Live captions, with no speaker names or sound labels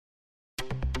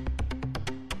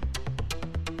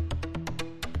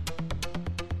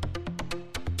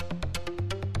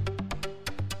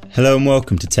Hello and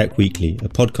welcome to Tech Weekly, a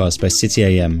podcast by City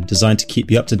AM designed to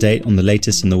keep you up to date on the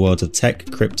latest in the world of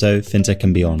tech, crypto, fintech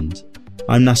and beyond.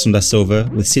 I'm Nasson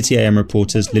with City AM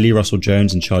reporters Lily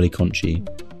Russell-Jones and Charlie Conchi.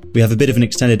 We have a bit of an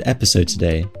extended episode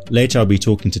today. Later I'll be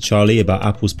talking to Charlie about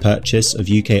Apple's purchase of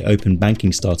UK open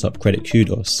banking startup Credit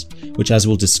Kudos, which as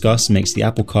we'll discuss makes the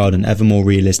Apple Card an ever more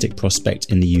realistic prospect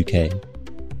in the UK.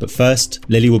 But first,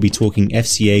 Lily will be talking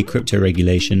FCA crypto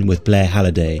regulation with Blair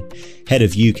Halliday, head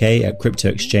of UK at crypto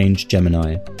exchange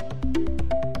Gemini.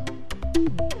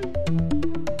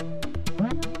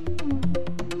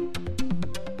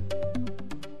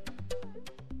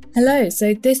 Hello,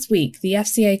 so this week the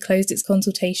FCA closed its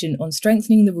consultation on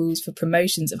strengthening the rules for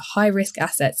promotions of high-risk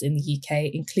assets in the UK,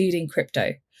 including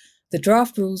crypto. The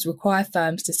draft rules require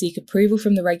firms to seek approval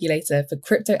from the regulator for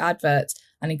crypto adverts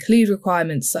and include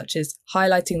requirements such as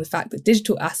highlighting the fact that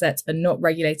digital assets are not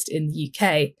regulated in the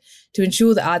UK to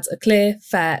ensure that ads are clear,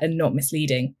 fair and not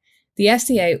misleading. The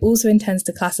FCA also intends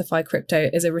to classify crypto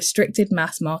as a restricted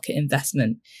mass market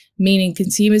investment, meaning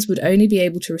consumers would only be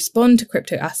able to respond to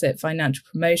crypto asset financial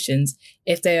promotions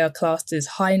if they are classed as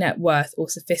high net worth or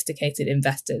sophisticated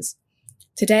investors.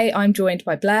 Today, I'm joined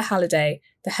by Blair Halliday,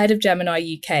 the head of Gemini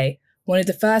UK, one of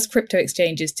the first crypto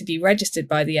exchanges to be registered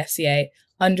by the FCA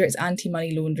under its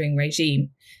anti-money laundering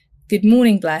regime. Good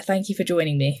morning, Blair. Thank you for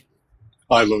joining me.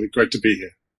 Hi, Lily. Great to be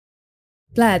here.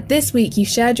 Blair, this week you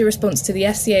shared your response to the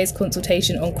FCA's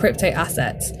consultation on crypto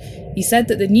assets. You said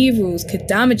that the new rules could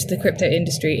damage the crypto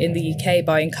industry in the UK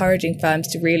by encouraging firms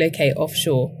to relocate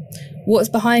offshore. What's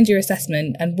behind your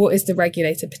assessment and what is the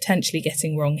regulator potentially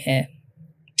getting wrong here?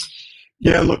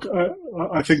 Yeah, look,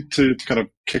 I think to kind of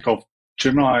kick off,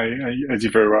 Gemini, as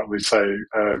you very rightly say,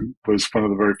 was one of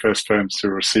the very first firms to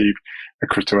receive a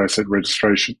crypto asset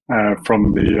registration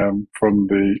from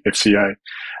the FCA.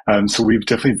 So we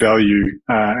definitely value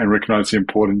and recognise the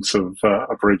importance of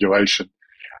regulation.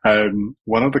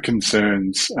 One of the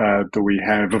concerns that we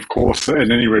have, of course,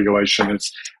 in any regulation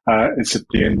is at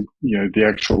the end, the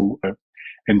actual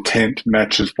intent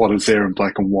matches what is there in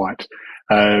black and white.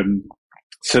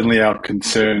 Certainly our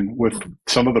concern with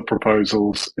some of the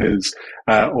proposals is,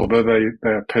 although they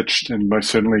are pitched and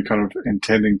most certainly kind of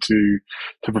intending to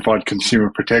provide consumer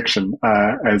protection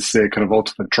as their kind of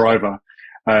ultimate driver,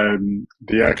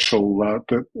 the actual,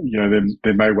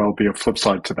 there may well be a flip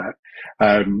side to that.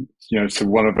 So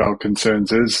one of our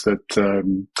concerns is that,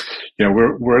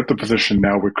 we're at the position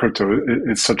now where crypto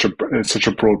is such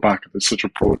a broad market. There's such a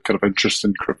broad kind of interest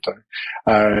in crypto.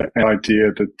 An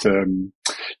idea that,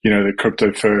 the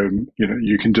crypto firm,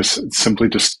 you can just simply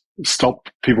stop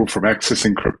people from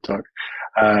accessing crypto,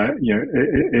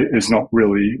 is not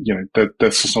really,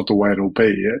 that's just not the way it'll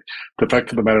be. The fact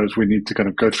of the matter is we need to kind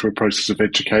of go through a process of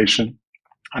education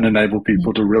and enable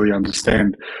people to really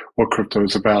understand what crypto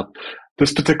is about.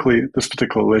 This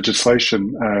particular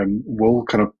legislation will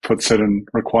kind of put certain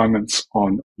requirements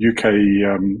on UK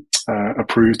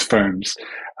approved firms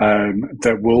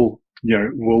that will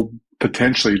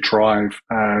potentially drive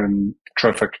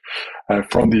traffic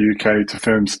from the UK to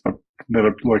firms that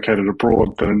are located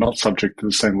abroad that are not subject to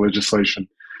the same legislation,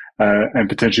 and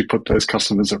potentially put those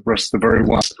customers at risk, the very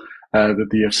ones that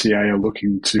the FCA are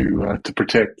looking to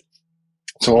protect.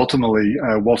 So ultimately,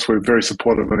 whilst we're very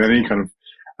supportive of any kind of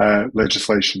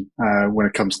legislation when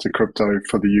it comes to crypto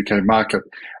for the UK market,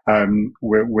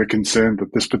 we're concerned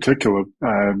that these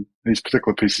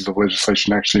particular pieces of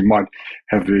legislation actually might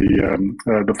have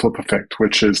the flip effect,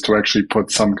 which is to actually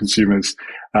put some consumers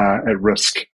at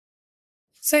risk.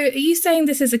 So are you saying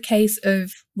this is a case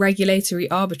of regulatory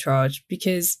arbitrage?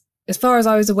 Because as far as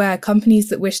I was aware, companies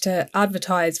that wish to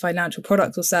advertise financial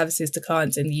products or services to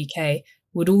clients in the UK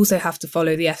would also have to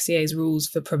follow the FCA's rules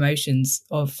for promotions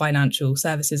of financial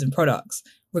services and products,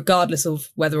 regardless of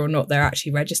whether or not they're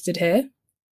actually registered here?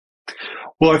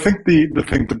 Well, I think the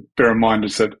thing to bear in mind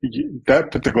is that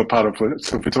that particular part of it,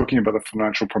 so if we're talking about the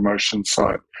financial promotion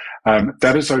side,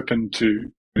 that is open to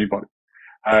anybody.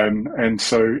 And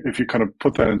so if you kind of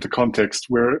put that into context,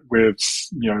 we're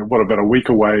about a week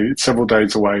away, several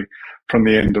days away from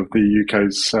the end of the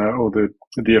UK's or the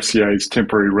FCA's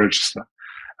temporary register.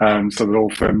 So that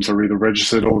all firms are either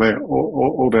registered or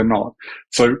they're not.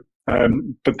 So,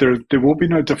 but there will be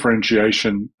no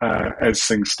differentiation as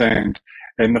things stand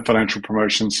in the financial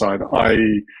promotion side.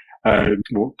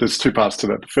 Well, there's two parts to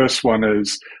that. The first one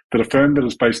is that a firm that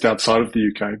is based outside of the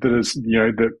UK, that is,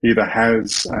 that either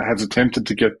has attempted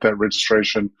to get that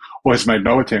registration or has made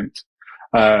no attempt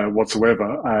whatsoever,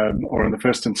 or in the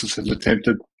first instance has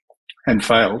attempted and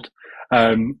failed,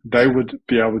 they would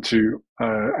be able to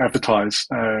advertise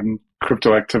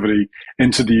crypto activity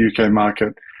into the UK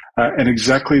market in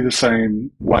exactly the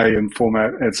same way and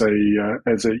format as a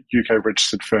UK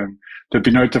registered firm. There'd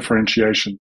be no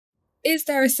differentiation. Is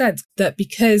there a sense that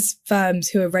because firms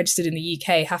who are registered in the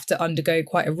UK have to undergo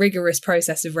quite a rigorous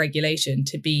process of regulation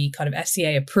to be kind of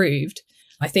FCA approved,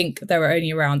 I think there are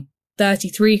only around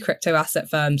 33 crypto asset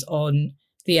firms on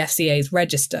the FCA's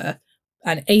register,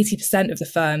 and 80% of the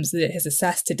firms that it has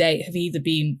assessed to date have either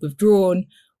been withdrawn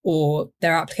or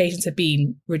their applications have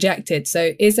been rejected.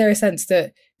 So is there a sense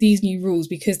that these new rules,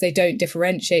 because they don't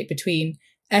differentiate between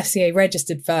FCA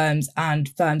registered firms and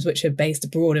firms which are based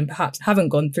abroad and perhaps haven't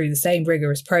gone through the same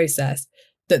rigorous process,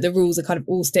 that the rules are kind of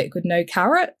all stick with no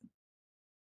carrot?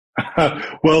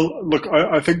 Well, look,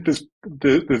 I think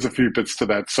there's a few bits to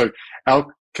that. So our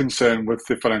concern with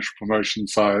the financial promotion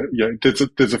side,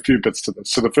 there's a few bits to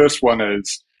this. So the first one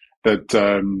is that,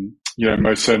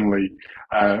 most certainly,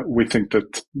 we think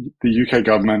that the UK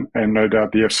government and no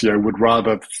doubt the FCA would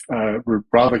rather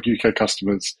UK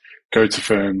customers go to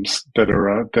firms that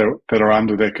are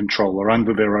under their control or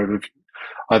under their overview.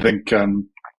 I think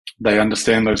they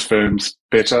understand those firms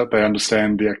better. They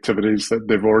understand the activities that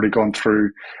they've already gone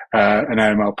through an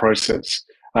AML process,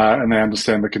 and they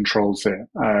understand the controls there.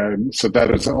 So that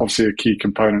is obviously a key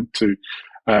component to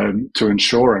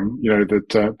ensuring,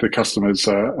 that the customers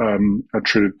are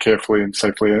treated carefully and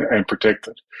safely and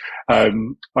protected. I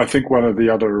think one of the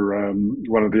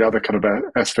other kind of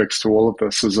aspects to all of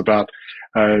this is about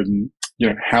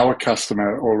how a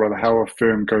customer, or rather how a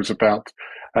firm goes about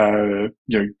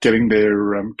getting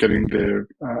their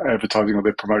advertising or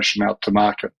their promotion out to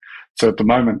market. So at the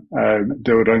moment,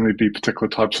 there would only be particular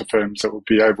types of firms that would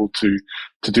be able to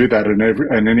do that,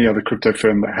 and any other crypto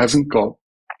firm that hasn't got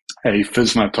a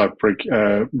FISMA type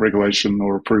regulation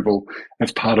or approval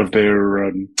as part of their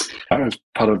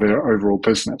overall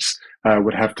business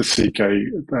would have to seek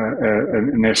an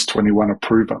S21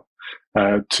 approver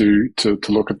to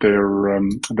look at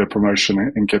their promotion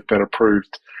and get that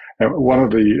approved. One of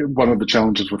the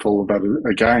challenges with all of that,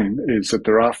 again, is that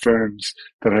there are firms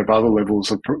that have other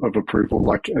levels of approval,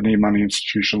 like an e-money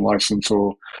institution license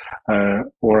or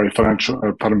a financial,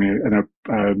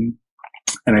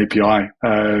 an API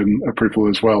approval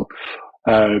as well,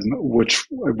 which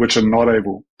are not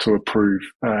able to approve,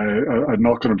 are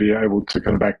not going to be able to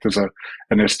kind of act as an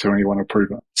S21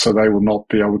 approver. So they will not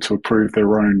be able to approve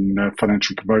their own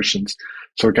financial promotions.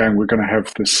 So again, we're going to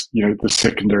have this, the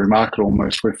secondary market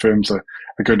almost, where firms are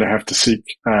going to have to seek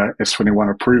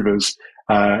S21 approvers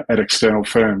at external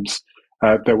firms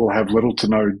that will have little to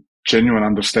no genuine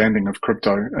understanding of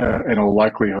crypto in all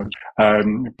likelihood,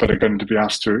 but are going to be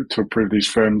asked to approve these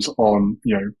firms on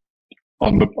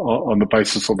the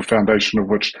basis or the foundation of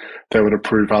which they would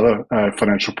approve other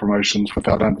financial promotions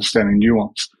without understanding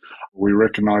nuance. We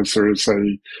recognise there is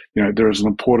an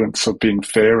importance of being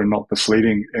fair and not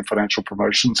misleading in financial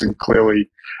promotions, and clearly,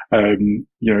 a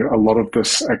lot of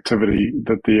this activity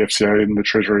that the FCA and the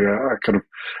Treasury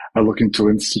are looking to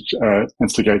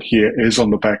instigate here is on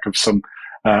the back of some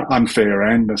unfair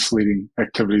and misleading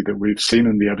activity that we've seen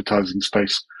in the advertising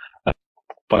space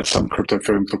by some crypto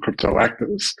firms or crypto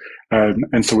actors.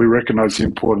 And so we recognize the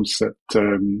importance that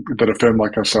a firm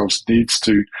like ourselves needs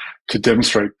to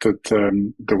demonstrate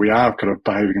that we are kind of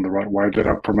behaving in the right way, that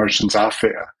our promotions are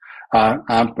fair,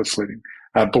 aren't misleading.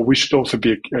 But we should also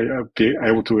be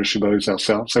able to issue those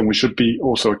ourselves, and we should be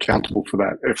also accountable for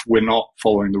that if we're not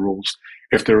following the rules,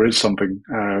 if there is something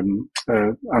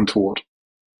untoward.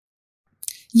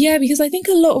 Yeah, because I think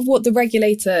a lot of what the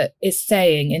regulator is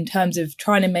saying in terms of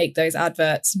trying to make those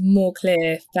adverts more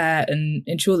clear, fair, and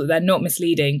ensure that they're not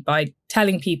misleading by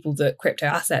telling people that crypto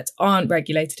assets aren't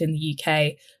regulated in the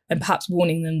UK and perhaps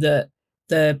warning them that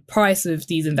the price of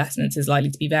these investments is likely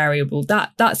to be variable,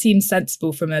 that seems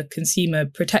sensible from a consumer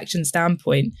protection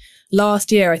standpoint.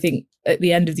 Last year, I think at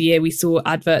the end of the year, we saw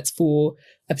adverts for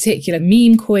a particular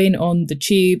meme coin on the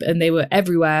tube, and they were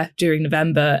everywhere during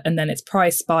November, and then its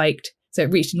price spiked. So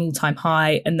it reached an all-time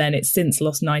high, and then it's since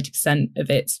lost 90% of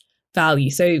its value.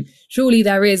 So surely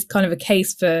there is kind of a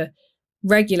case for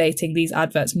regulating these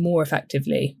adverts more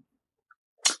effectively.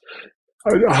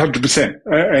 100%,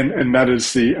 and that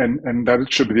is and that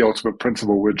should be the ultimate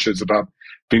principle, which is about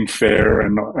being fair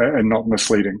and not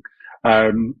misleading,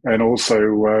 and also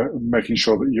making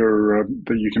sure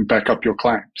that you can back up your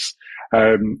claims.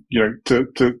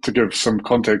 To give some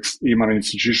context, e-money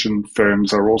institution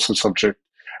firms are also subject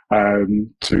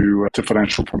to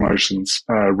financial promotions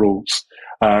rules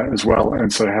as well,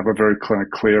 and so have a very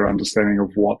clear understanding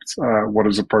of what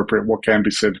is appropriate, what can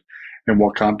be said, and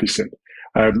what can't be said.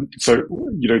 So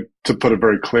to put it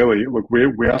very clearly, look,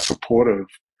 we are supportive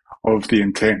of the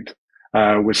intent.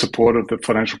 We're supportive that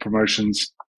financial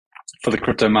promotions for the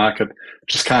crypto market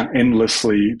just can't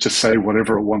endlessly just say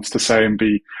whatever it wants to say and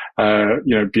be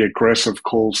aggressive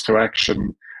calls to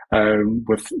action,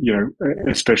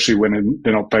 especially when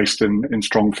they're not based in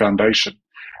strong foundation.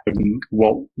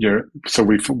 So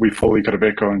we fully kind of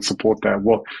echo and support that.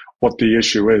 What the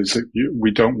issue is,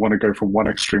 we don't want to go from one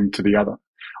extreme to the other,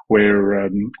 where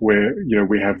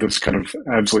we have this kind of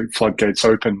absolute floodgates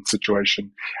open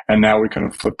situation, and now we kind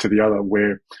of flip to the other,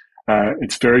 where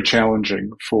it's very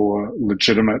challenging for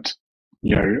legitimate,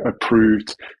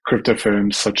 approved crypto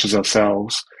firms such as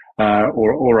ourselves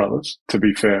or others, to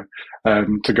be fair,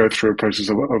 to go through a process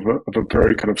of a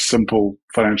very kind of simple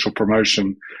financial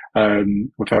promotion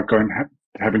without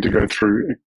having to go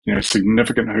through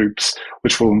significant hoops,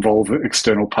 which will involve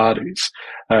external parties.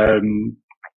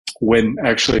 When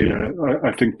actually,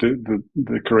 I think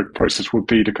the correct process would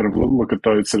be to kind of look at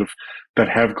those that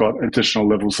have got additional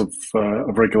levels of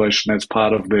regulation as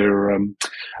part of their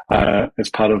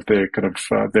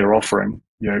their offering.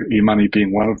 E-money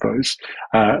being one of those,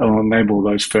 and enable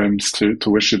those firms to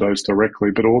issue those directly,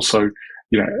 but also,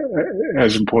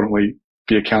 as importantly,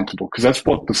 be accountable, because that's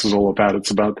what this is all about.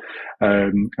 It's about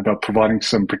providing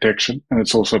some protection, and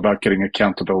it's also about getting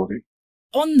accountability.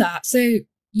 On that, so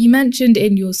you mentioned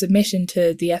in your submission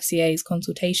to the FCA's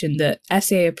consultation that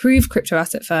FCA-approved crypto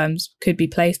asset firms could be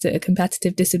placed at a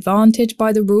competitive disadvantage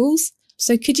by the rules.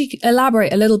 So could you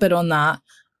elaborate a little bit on that?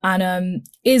 And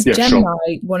is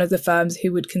Gemini one of the firms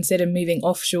who would consider moving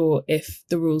offshore if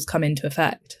the rules come into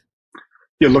effect?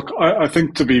 Yeah, look, I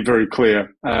think to be very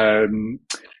clear,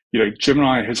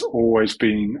 Gemini has always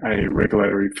been a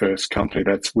regulatory first company.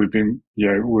 We've been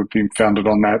founded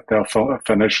on that. Our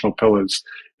foundational pillars,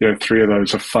 3 of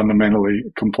those are fundamentally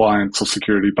compliance or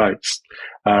security based,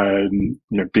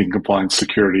 being compliance,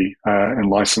 security,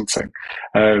 and licensing.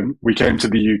 We came to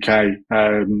the UK,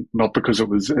 not because it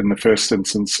was in the first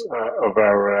instance of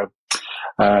our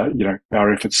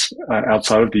efforts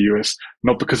outside of the US,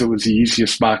 not because it was the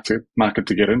easiest market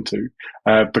to get into,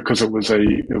 because it was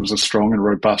a strong and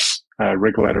robust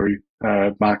regulatory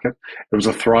market. It was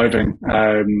a thriving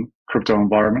crypto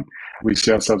environment. We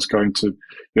see ourselves going to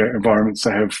environments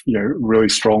that have really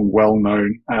strong,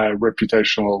 well-known,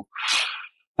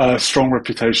 strong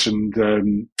reputation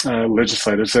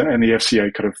legislators, and the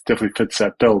FCA kind of definitely fits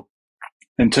that bill.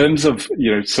 In terms of,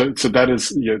 so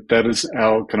that is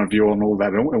our kind of view on all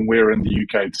that, and we're in the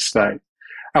UK to stay.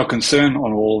 Our concern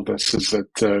on all of this is that,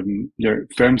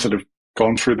 firms that have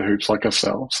gone through the hoops like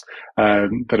ourselves,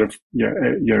 that have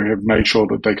made sure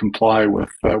that they comply with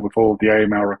all of the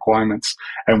AML requirements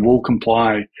and will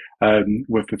comply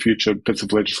with the future bits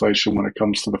of legislation when it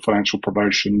comes to the financial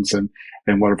promotions and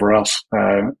whatever else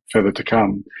further to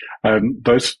come.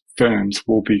 Those firms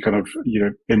will be kind of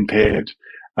impaired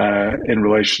in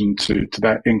relation to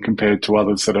that, in compared to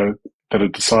others that are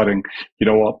deciding,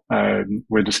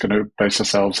 we're just going to base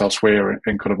ourselves elsewhere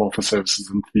and kind of offer services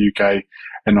into the UK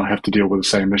and not have to deal with the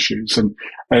same issues. And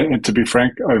to be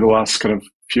frank, over the last kind of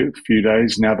few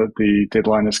days, now that the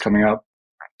deadline is coming up,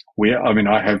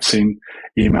 I have seen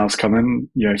emails come in,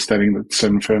 stating that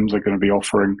certain firms are going to be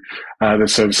offering their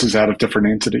services out of different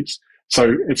entities.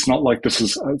 So it's not like this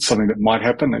is something that might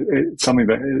happen. It's something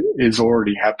that is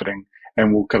already happening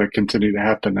and will kind of continue to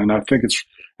happen. And I think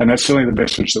that's certainly the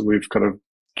message that we've kind of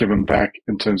given back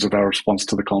in terms of our response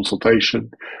to the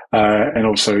consultation, and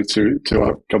also to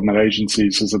our government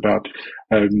agencies, is about,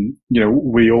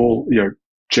 we all,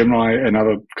 Gemini and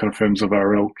other kind of firms of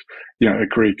our ilk,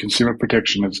 agree consumer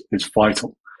protection is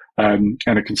vital. And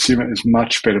a consumer is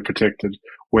much better protected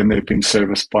when they've been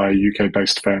serviced by a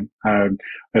UK-based firm.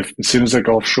 As soon as they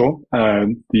go offshore,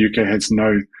 the UK has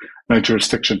no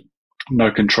jurisdiction,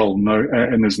 no control,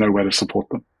 and there's no way to support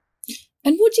them.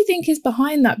 And what do you think is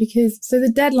behind that? Because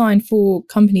the deadline for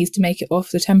companies to make it off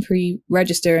the temporary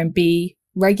register and be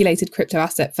regulated crypto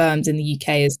asset firms in the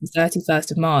UK is the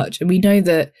 31st of March. And we know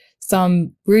that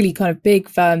some really kind of big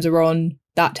firms are on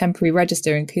that temporary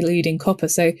register, including Copper.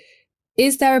 So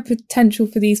is there a potential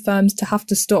for these firms to have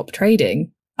to stop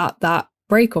trading at that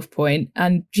break-off point?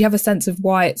 And do you have a sense of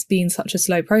why it's been such a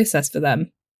slow process for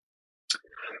them?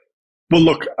 Well,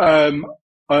 look,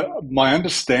 my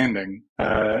understanding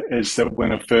is that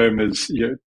when a firm is,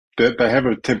 they have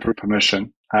a temporary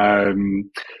permission, and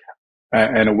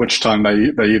at which time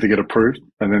they either get approved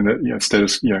and then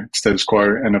status quo,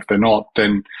 and if they're not,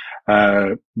 then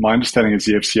my understanding is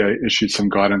the FCA issued some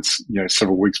guidance,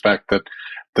 several weeks back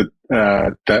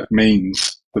that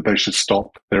means that they should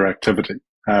stop their activity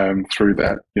through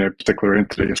that particular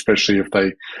entity, especially if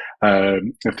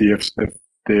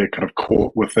they're kind of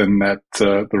caught within that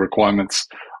the requirements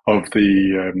of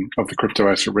the crypto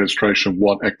asset registration,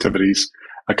 what activities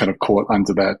kind of caught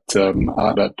under that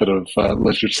bit of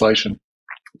legislation.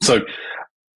 So,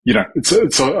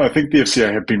 so I think the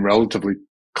FCA have been relatively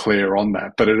clear on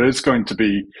that, but it is going to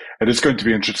be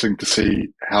interesting to see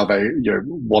how they,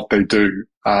 what they do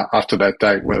after that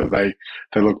date, whether they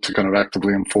look to kind of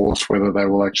actively enforce, whether they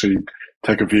will actually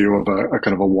take a view of a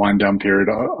kind of a wind down period.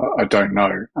 I don't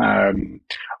know.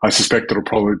 I suspect it'll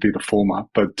probably be the former,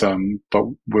 but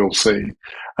we'll see.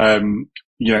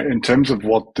 In terms of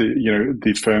what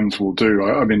these firms will do,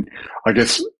 I mean, I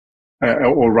guess,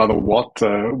 or rather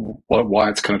why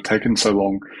it's kind of taken so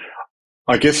long.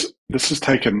 I guess it has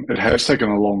taken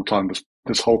a long time.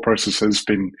 This whole process has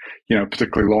been, a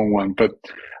particularly long one, but,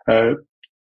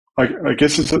 I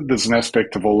guess there's an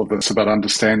aspect of all of this about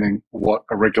understanding what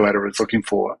a regulator is looking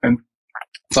for. And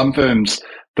some firms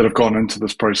that have gone into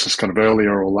this process kind of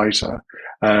earlier or later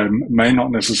may not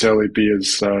necessarily be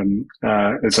as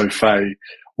au fait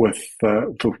with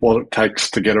what it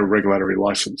takes to get a regulatory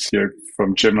license.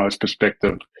 From Gemini's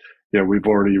perspective, we've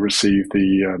already received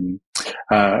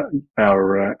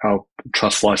our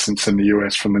trust license in the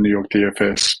US from the New York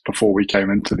DFS before we came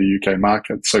into the UK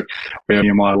market. So we have the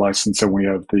EMI license and we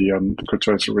have the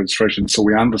crypto asset registration. So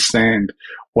we understand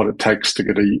what it takes to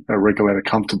get a regulator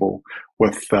comfortable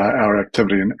with our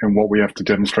activity and what we have to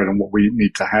demonstrate and what we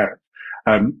need to have.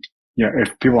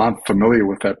 If people aren't familiar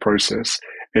with that process,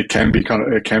 it can be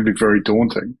very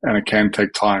daunting and it can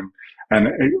take time. And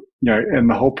and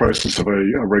the whole process of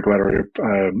a regulatory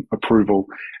approval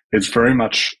is very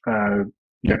much, and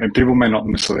people may not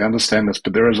necessarily understand this,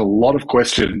 but there is a lot of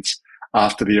questions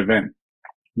after the event.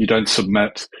 You don't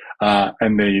submit,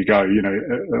 and there you go.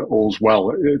 All's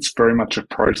well. It's very much a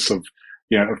process of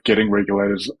getting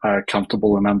regulators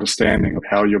comfortable and understanding of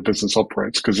how your business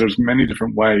operates, because there's many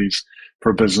different ways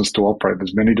for a business to operate.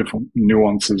 There's many different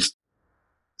nuances.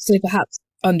 So perhaps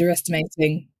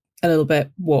underestimating a little bit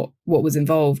what was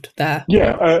involved there.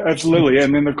 Yeah, absolutely.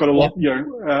 And then they've got a lot,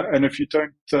 and if you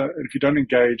don't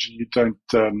engage and you don't,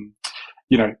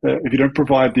 if you don't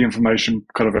provide the information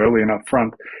kind of early and up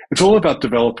front, it's all about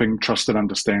developing trust and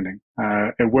understanding.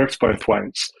 It works both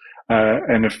ways.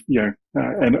 And if,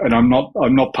 and I'm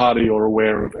not party or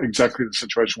aware of exactly the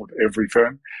situation with every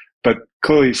firm, but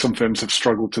clearly some firms have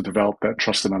struggled to develop that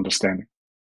trust and understanding.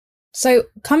 So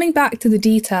coming back to the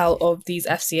detail of these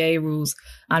FCA rules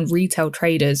and retail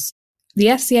traders, the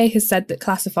FCA has said that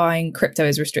classifying crypto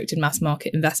as restricted mass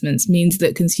market investments means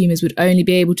that consumers would only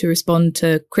be able to respond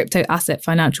to crypto asset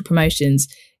financial promotions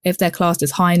if they're classed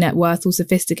as high net worth or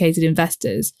sophisticated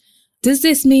investors. Does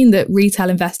this mean that retail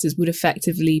investors would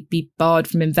effectively be barred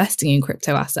from investing in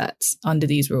crypto assets under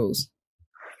these rules?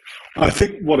 I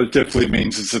think what it definitely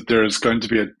means is that there is going to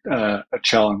be a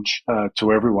challenge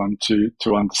to everyone to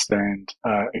understand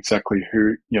exactly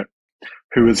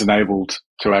who is enabled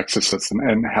to access this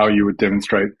and how you would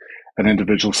demonstrate an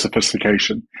individual's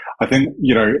sophistication. I think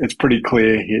it's pretty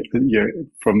clear here,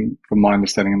 from my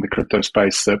understanding in the crypto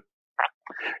space that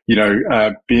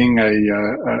being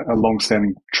a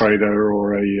long-standing trader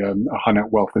or a high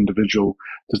net wealth individual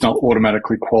does not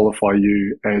automatically qualify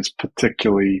you as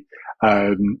particularly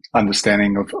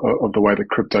understanding of the way that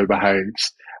crypto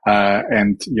behaves,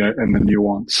 and the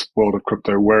nuanced world of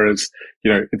crypto. Whereas,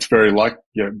 it's very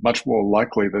much more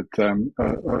likely that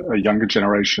a younger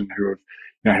generation who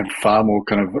have far more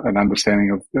kind of an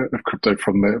understanding of crypto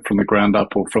from the ground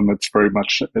up or from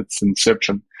its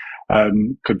inception,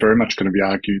 could very much going to be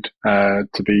argued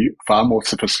to be far more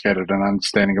sophisticated and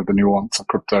understanding of the nuance of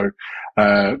crypto,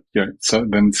 than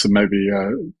some maybe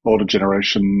older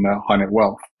generation high net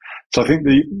wealth. So I think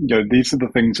these are the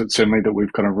things that certainly that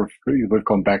we've kind of we've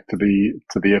gone back to the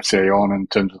FCA on in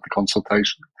terms of the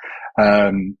consultation,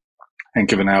 and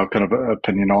given our kind of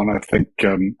opinion on. I think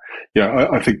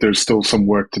I think there's still some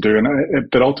work to do,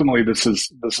 but ultimately this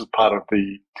is part of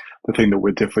the thing that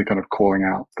we're definitely kind of calling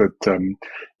out, that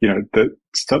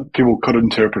that people could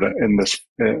interpret it in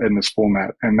this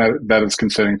format, and that is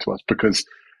concerning to us because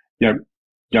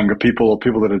younger people or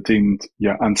people that are deemed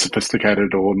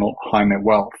unsophisticated or not high net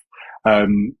wealth,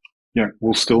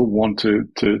 will still want to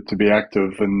be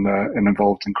active and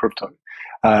involved in crypto,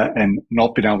 and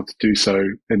not being able to do so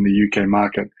in the UK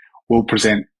market will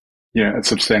present a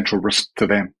substantial risk to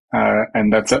them,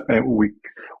 and that's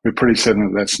we're pretty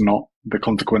certain that that's not the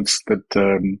consequence that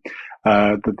the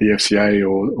FCA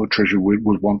or Treasury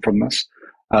would want from this,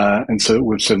 and so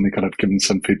we've certainly kind of given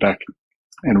some feedback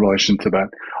in relation to that.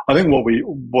 I think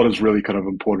what is really kind of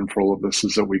important for all of this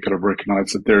is that we kind of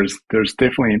recognise that there's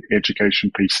definitely an education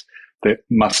piece that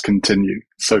must continue.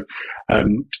 So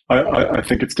I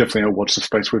think it's definitely a watch the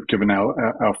space. We've given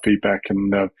our feedback,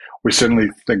 and we certainly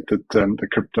think that the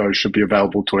crypto should be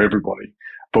available to everybody,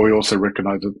 but we also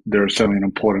recognise that there is certainly an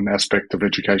important aspect of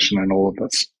education in all of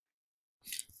this.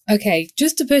 Okay,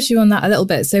 just to push you on that a little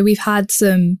bit. So we've had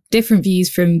some different views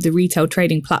from the retail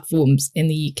trading platforms in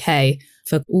the UK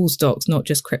for all stocks, not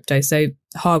just crypto. So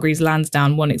Hargreaves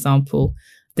Lansdown, one example,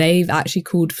 they've actually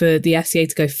called for the FCA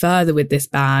to go further with this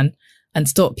ban and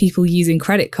stop people using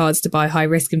credit cards to buy high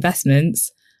risk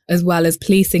investments, as well as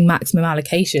policing maximum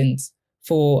allocations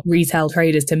for retail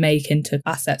traders to make into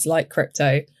assets like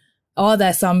crypto. Are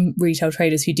there some retail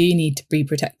traders who do need to be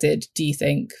protected, do you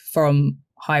think, from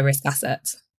high risk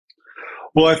assets?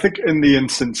 Well, I think in the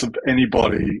instance of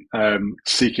anybody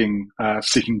seeking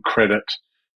credit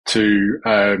to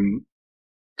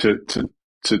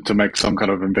make some kind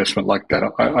of investment like that,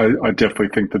 I definitely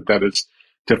think that is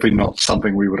definitely not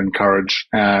something we would encourage.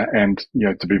 And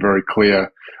to be very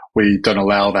clear, we don't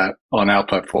allow that on our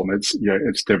platform. It's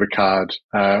debit card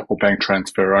or bank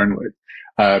transfer only.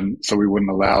 So we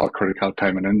wouldn't allow a credit card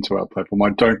payment into our platform.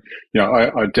 I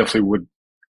definitely would.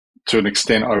 To an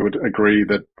extent, I would agree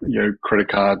that credit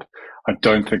card, I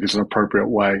don't think is an appropriate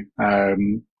way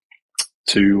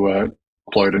to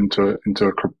upload into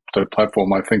a crypto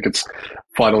platform. I think it's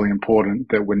vitally important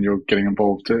that when you're getting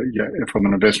involved, from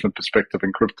an investment perspective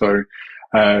in crypto,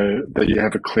 that you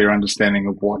have a clear understanding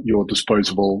of what your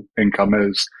disposable income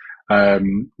is.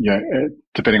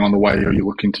 Depending on the way you're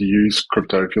looking to use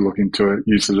crypto, if you're looking to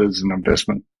use it as an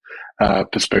investment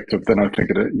perspective, then I think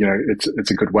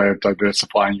it's a good way of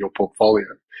diversifying your portfolio.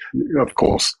 Of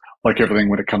course, like everything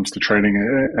when it comes to trading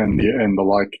and the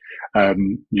like,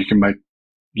 you can make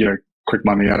quick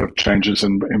money out of changes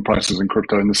in prices in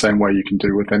crypto in the same way you can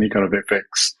do with any kind of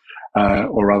FX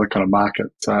or other kind of market.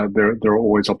 There are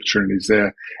always opportunities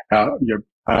there.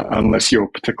 Unless you're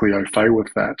particularly au fait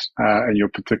with that, and you're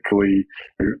particularly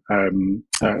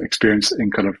experienced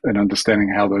in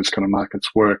understanding how those kind of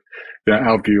markets work,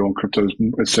 our view on crypto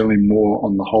is certainly more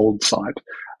on the hold side,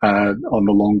 on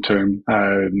the long term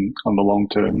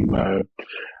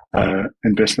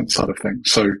investment side of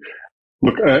things. So,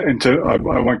 look, I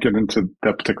won't get into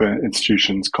that particular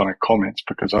institution's kind of comments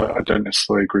because I don't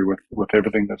necessarily agree with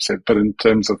everything they've said. But in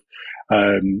terms of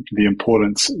the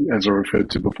importance, as I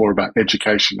referred to before, about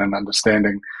education and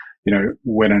understanding,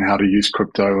 when and how to use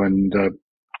crypto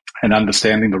and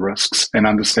understanding the risks and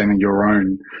understanding your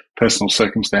own personal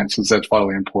circumstances, that's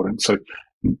vitally important. So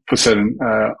for certain,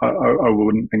 I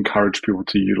wouldn't encourage people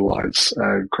to utilize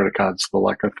credit cards for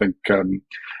I think,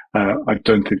 I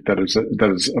don't think that is a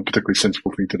particularly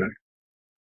sensible thing to do.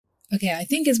 Okay, I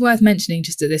think it's worth mentioning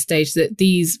just at this stage that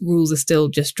these rules are still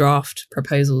just draft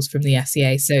proposals from the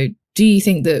FCA. So do you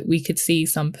think that we could see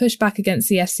some pushback against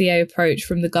the FCA approach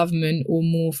from the government or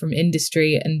more from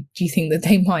industry? And do you think that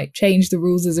they might change the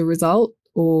rules as a result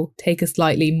or take a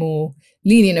slightly more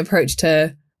lenient approach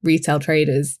to retail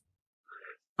traders?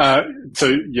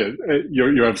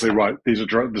 You're absolutely right. This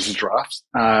is drafts,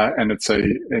 and it's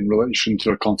in relation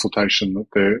to a consultation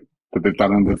that they've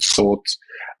done, and they've sought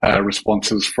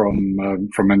responses from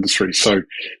industry. So,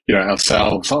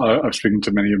 ourselves, I've spoken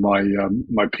to many of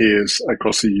my peers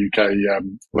across the UK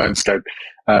landscape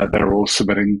that are all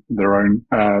submitting their own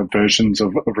versions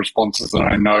of responses, and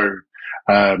I know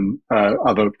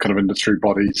other kind of industry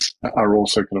bodies are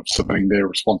also kind of submitting their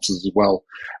responses as well.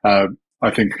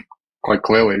 I think quite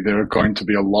clearly there are going to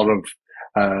be a lot of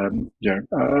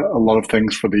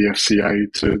things for the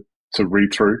FCA to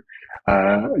read through.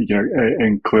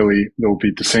 And clearly there will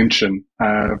be dissension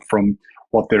from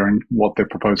what their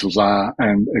proposals are,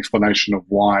 and explanation of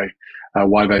why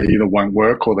they either won't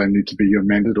work or they need to be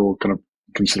amended, or kind of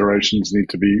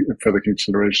further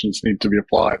considerations need to be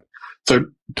applied. So,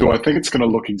 do I think it's going to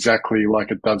look exactly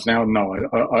like it does now? No,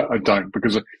 I don't,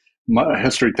 because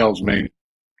history tells me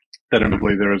that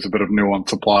inevitably there is a bit of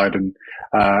nuance applied, and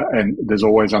there's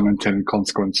always unintended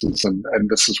consequences, and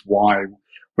this is why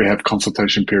we have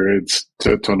consultation periods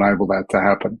to enable that to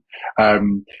happen.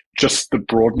 Just the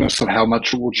broadness of how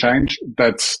much it will change,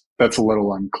 that's a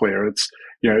little unclear. It's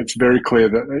very clear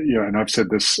that, and I've said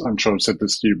this, I'm sure I've said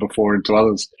this to you before and to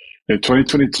others,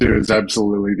 2022 is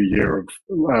absolutely the year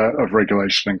of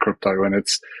regulation in crypto, and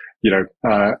it's,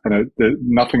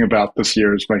 nothing about this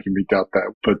year is making me doubt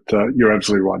that. But you're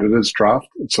absolutely right; it is draft,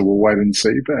 so we'll wait and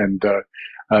see, and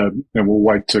we'll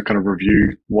wait to kind of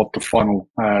review what the final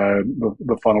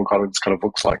guidance kind of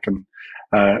looks like, and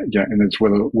and it's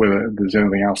whether there's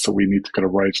anything else that we need to kind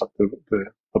of raise up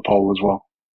the poll as well.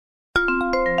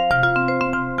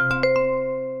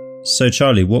 So,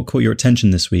 Charlie, what caught your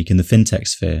attention this week in the fintech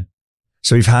sphere?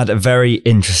 So we've had a very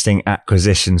interesting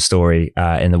acquisition story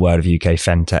in the world of UK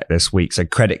fintech this week. So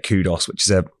Credit Kudos, which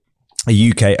is a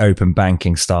UK open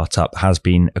banking startup, has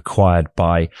been acquired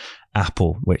by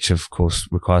Apple, which of course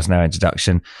requires no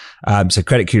introduction. So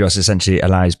Credit Kudos essentially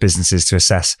allows businesses to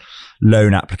assess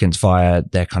loan applicants via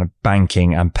their kind of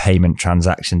banking and payment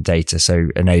transaction data. So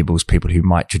enables people who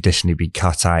might traditionally be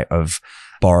cut out of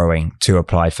borrowing to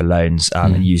apply for loans,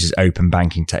 and uses open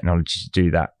banking technology to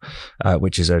do that,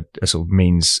 which is a sort of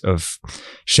means of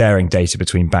sharing data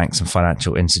between banks and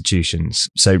financial institutions.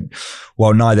 So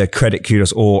while neither Credit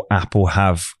Kudos or Apple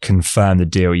have confirmed the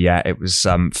deal yet, it was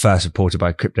first reported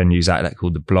by a crypto news outlet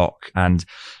called The Block, and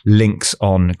links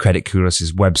on Credit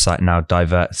Kudos' website now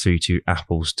divert through to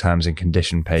Apple's terms and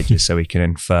condition pages, so we can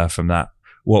infer from that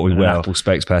what we will. An Apple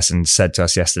spokesperson said to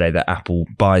us yesterday that Apple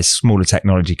buys smaller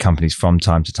technology companies from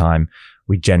time to time.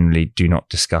 We generally do not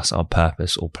discuss our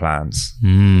purpose or plans.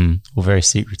 Well, very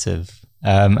secretive.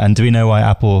 And do we know why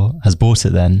Apple has bought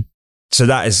it then? So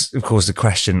that is, of course, the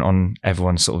question on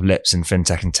everyone's sort of lips in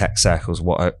fintech and tech circles.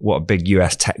 What a big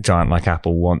US tech giant like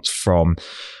Apple wants from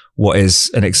what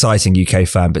is an exciting UK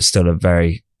firm, but still a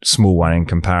very small one in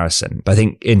comparison. But I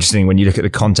think interesting when you look at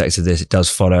the context of this, it does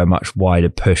follow a much wider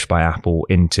push by Apple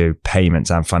into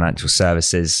payments and financial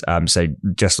services. So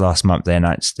just last month, they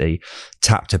announced the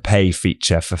tap to pay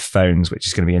feature for phones, which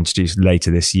is going to be introduced later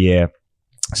this year.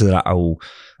 So that will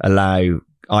allow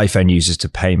iPhone users to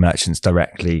pay merchants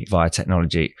directly via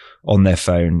technology on their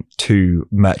phone to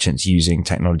merchants using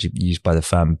technology used by the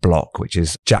firm Block, which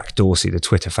is Jack Dorsey, the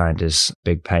Twitter founder's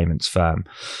big payments firm.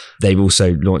 They've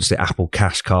also launched the Apple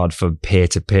Cash Card for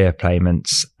peer-to-peer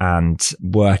payments and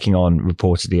working on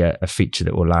reportedly a feature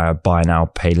that will allow a buy now,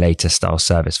 pay later style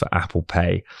service for Apple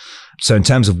Pay. So in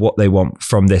terms of what they want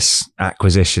from this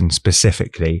acquisition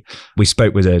specifically, we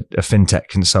spoke with a fintech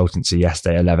consultancy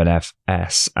yesterday,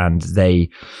 11FS, and they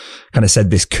kind of said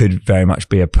this could very much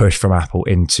be a push from Apple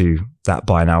into that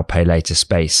buy now, pay later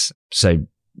space. So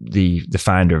the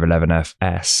founder of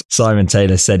 11FS, Simon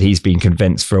Taylor, said he's been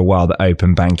convinced for a while that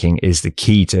open banking is the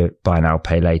key to buy now,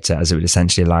 pay later, as it would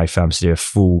essentially allow firms to do a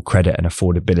full credit and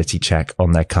affordability check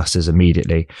on their customers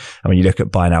immediately. And when you look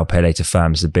at buy now, pay later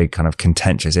firms, the big kind of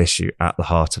contentious issue at the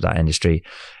heart of that industry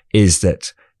is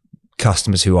that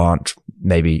customers who aren't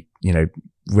maybe,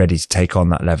 ready to take on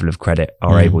that level of credit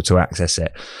are able to access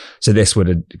it. So this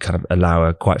would kind of allow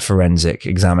a quite forensic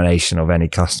examination of any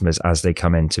customers as they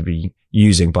come in to be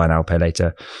using buy now, pay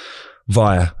later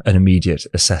via an immediate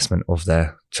assessment of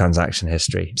their transaction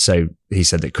history. So he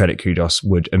said that Credit Kudos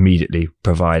would immediately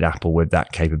provide Apple with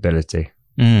that capability.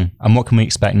 And what can we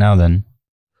expect now then?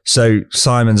 So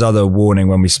Simon's other warning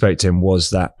when we spoke to him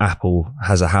was that Apple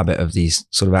has a habit of these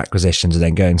sort of acquisitions and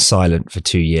then going silent for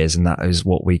 2 years. And that is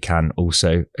what we can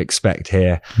also expect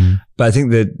here. But I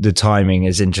think the timing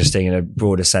is interesting in a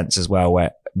broader sense as well,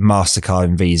 where MasterCard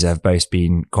and Visa have both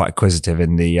been quite acquisitive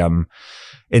in the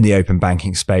open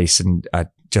banking space. And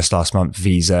just last month,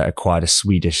 Visa acquired a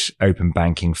Swedish open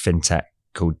banking fintech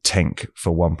called Tink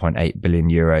for 1.8 billion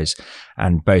euros.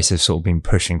 And both have sort of been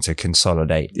pushing to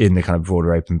consolidate in the kind of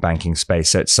broader open banking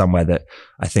space. So it's somewhere that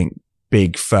I think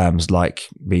big firms like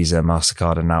Visa,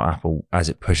 MasterCard, and now Apple, as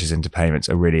it pushes into payments,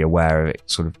 are really aware of it,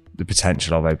 sort of the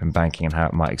potential of open banking and how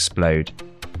it might explode.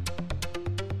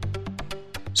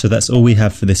 So that's all we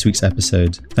have for this week's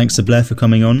episode. Thanks to Blair for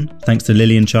coming on, thanks to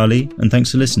Lily and Charlie, and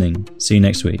thanks for listening. See you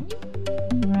next week.